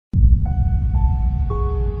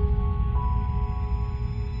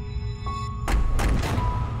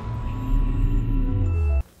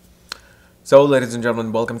So, ladies and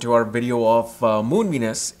gentlemen, welcome to our video of Moon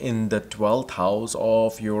Venus in the 12th house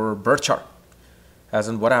of your birth chart. As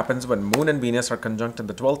in what happens when Moon and Venus are conjunct in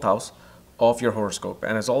the 12th house of your horoscope.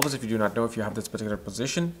 And as always, if you do not know if you have this particular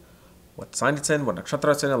position, what sign it's in, what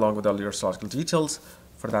nakshatra it's in, along with all your astrological details,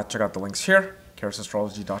 for that, check out the links here,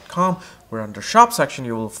 KRSastrology.com, where under shop section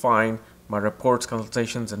you will find my reports,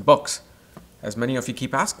 consultations, and books. As many of you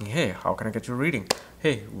keep asking, hey, how can I get your reading?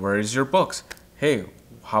 Hey, where is your books? Hey,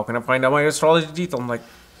 how can I find out my astrology detail? I'm like,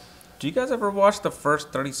 do you guys ever watch the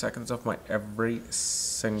first 30 seconds of my every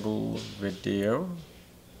single video?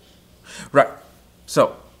 Right.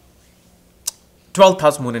 So, 12th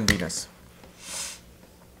house, Moon and Venus.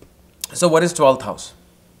 So what is 12th house?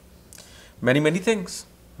 Many things,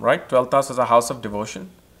 right? 12th house is a house of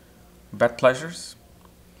devotion, bed pleasures,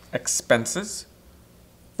 expenses,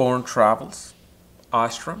 foreign travels,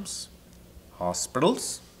 ashrams,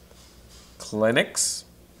 hospitals, clinics,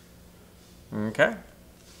 okay,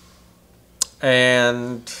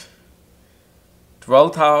 and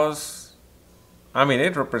 12th house, I mean,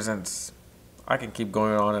 it represents, I can keep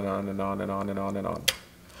going on and on and on and on and on and on.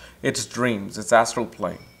 It's dreams, it's astral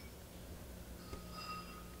plane.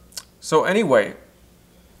 So anyway,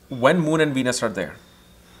 when Moon and Venus are there,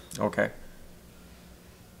 okay,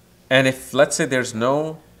 and if let's say there's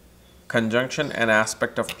no conjunction and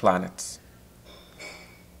aspect of planets,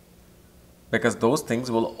 because those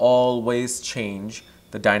things will always change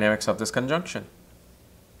the dynamics of this conjunction.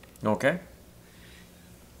 Okay?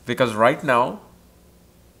 Because right now,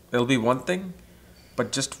 it'll be one thing,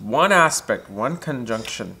 but just one aspect, one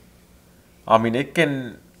conjunction, I mean, it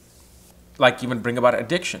can like even bring about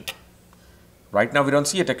addiction. Right now, we don't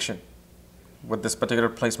see addiction with this particular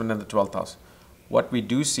placement in the 12th house. What we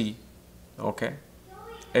do see, okay,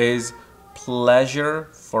 is pleasure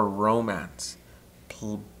for romance.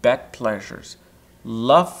 Bed pleasures,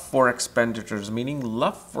 love for expenditures, meaning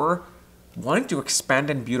love for wanting to expand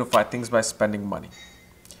and beautify things by spending money.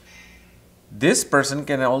 This person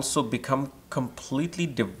can also become completely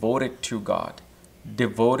devoted to God,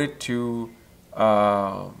 devoted to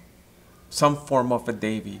some form of a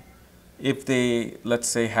Devi. If they, let's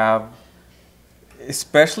say, have,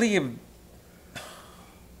 especially if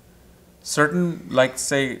certain, like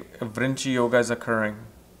say, Vrinchi yoga is occurring,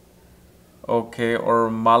 okay, or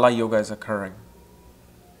Mala yoga is occurring.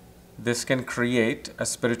 This can create a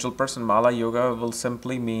spiritual person. Mala yoga will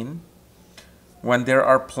simply mean when there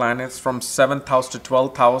are planets from 7th house to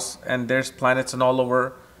 12th house and there's planets in all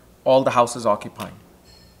over, all the houses occupying.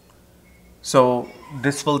 So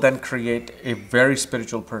this will then create a very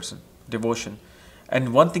spiritual person, devotion.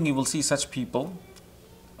 And one thing you will see, such people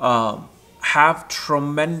have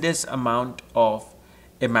tremendous amount of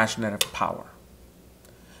imaginative power,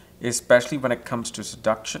 especially when it comes to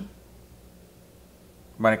seduction,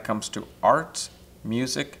 when it comes to arts,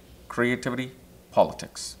 music, creativity,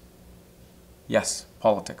 politics. Yes,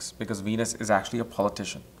 politics, because Venus is actually a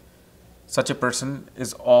politician. Such a person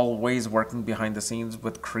is always working behind the scenes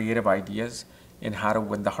with creative ideas in how to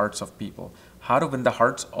win the hearts of people, how to win the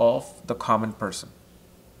hearts of the common person.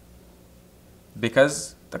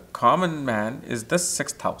 Because the common man is the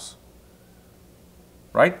 6th house,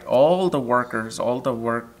 right? All the workers, all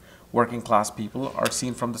the working class people are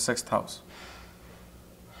seen from the 6th house.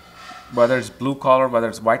 Whether it's blue collar, whether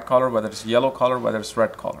it's white collar, whether it's yellow collar, whether it's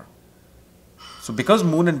red collar. So because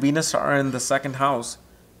Moon and Venus are in the 2nd house,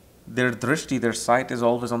 their drishti, their sight is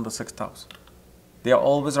always on the 6th house. They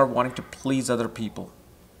always are wanting to please other people,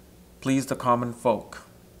 please the common folk.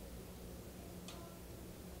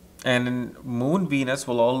 And Moon Venus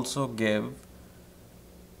will also give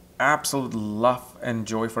absolute love and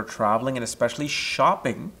joy for traveling, and especially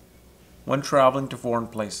shopping when traveling to foreign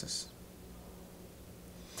places.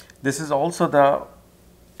 This is also the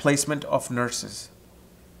placement of nurses.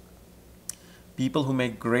 People who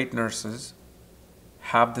make great nurses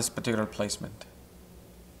have this particular placement.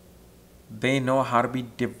 They know how to be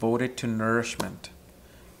devoted to nourishment,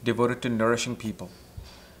 devoted to nourishing people.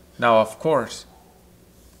 Now, of course,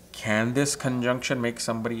 can this conjunction make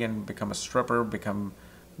somebody and become a stripper,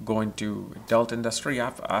 go into adult industry?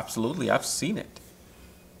 Absolutely, I've seen it.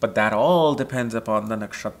 But that all depends upon the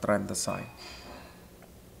nakshatra and the sign.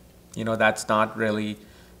 You know, that's not really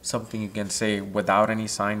something you can say without any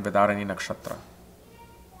sign, without any nakshatra.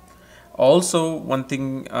 Also, one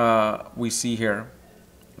thing we see here,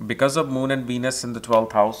 because of Moon and Venus in the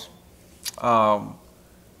 12th house,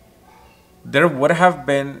 there would have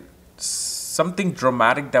been something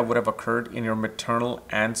dramatic that would have occurred in your maternal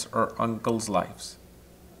aunts or uncles' lives.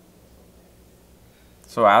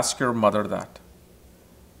 So ask your mother that.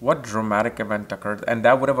 What dramatic event occurred? And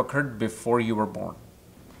that would have occurred before you were born.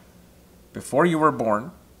 before you were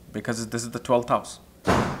born, because this is the 12th house.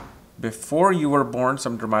 Before you were born,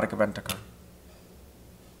 some dramatic event occurred.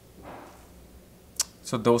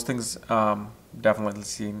 So those things definitely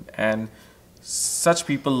seen. And such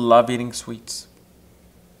people love eating sweets.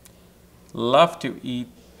 Love to eat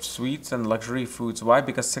sweets and luxury foods. Why?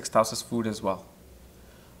 Because 6th house is food as well.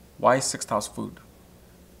 Why 6th house food?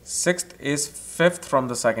 6th is 5th from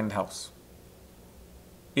the 2nd house.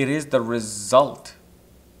 It is the result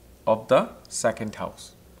of the 2nd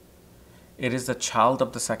house. It is the child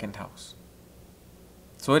of the 2nd house.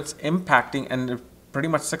 So it's impacting, and pretty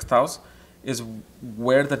much 6th house is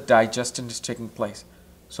where the digestion is taking place.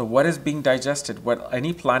 So what is being digested? Well,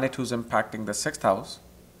 any planet who's impacting the 6th house,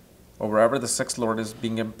 or wherever the 6th lord is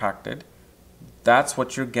being impacted, that's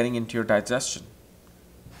what you're getting into your digestion.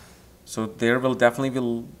 So there will definitely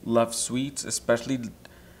be love sweets, especially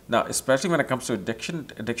when it comes to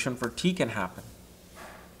addiction for tea can happen.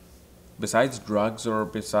 Besides drugs or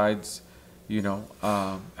besides,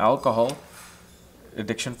 alcohol,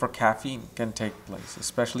 addiction for caffeine can take place,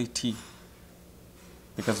 especially tea.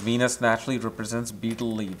 Because Venus naturally represents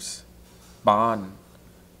betel leaves, pan,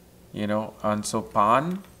 and so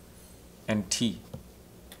pan and tea,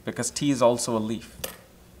 because tea is also a leaf,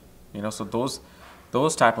 so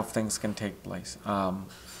those type of things can take place.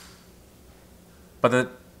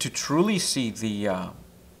 But to truly see the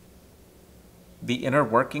inner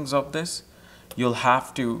workings of this, you'll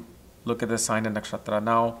have to look at the sign and nakshatra.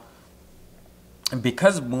 Now,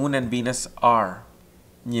 because Moon and Venus are,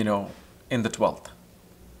 in the 12th,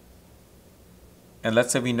 and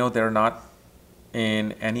let's say we know they're not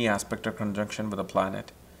in any aspect or conjunction with a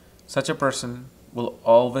planet, such a person will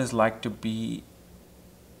always like to be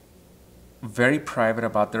very private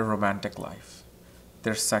about their romantic life,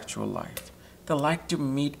 their sexual life. They like to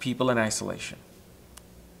meet people in isolation.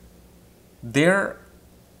 Their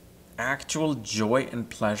actual joy and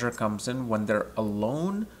pleasure comes in when they're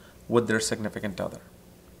alone with their significant other.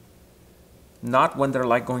 Not when they're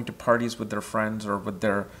like going to parties with their friends or with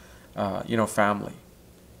their family.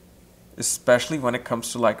 Especially when it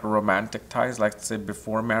comes to like romantic ties, like say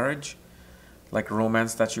before marriage, like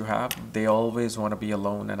romance that you have, they always want to be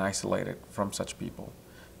alone and isolated from such people.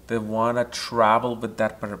 They want to travel with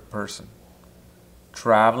that person.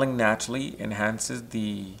 Traveling naturally enhances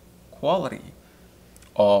the quality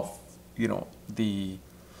of, the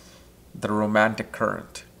romantic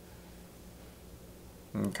current.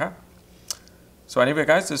 Okay. So anyway,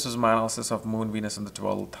 guys, this was my analysis of Moon, Venus in the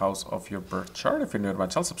 12th house of your birth chart. If you're new to my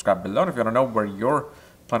channel, subscribe below. And if you want to know where your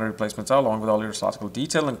planetary placements are, along with all your astrological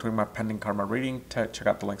detail, including my pending karma reading, check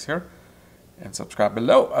out the links here and subscribe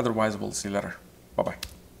below. Otherwise, we'll see you later. Bye-bye.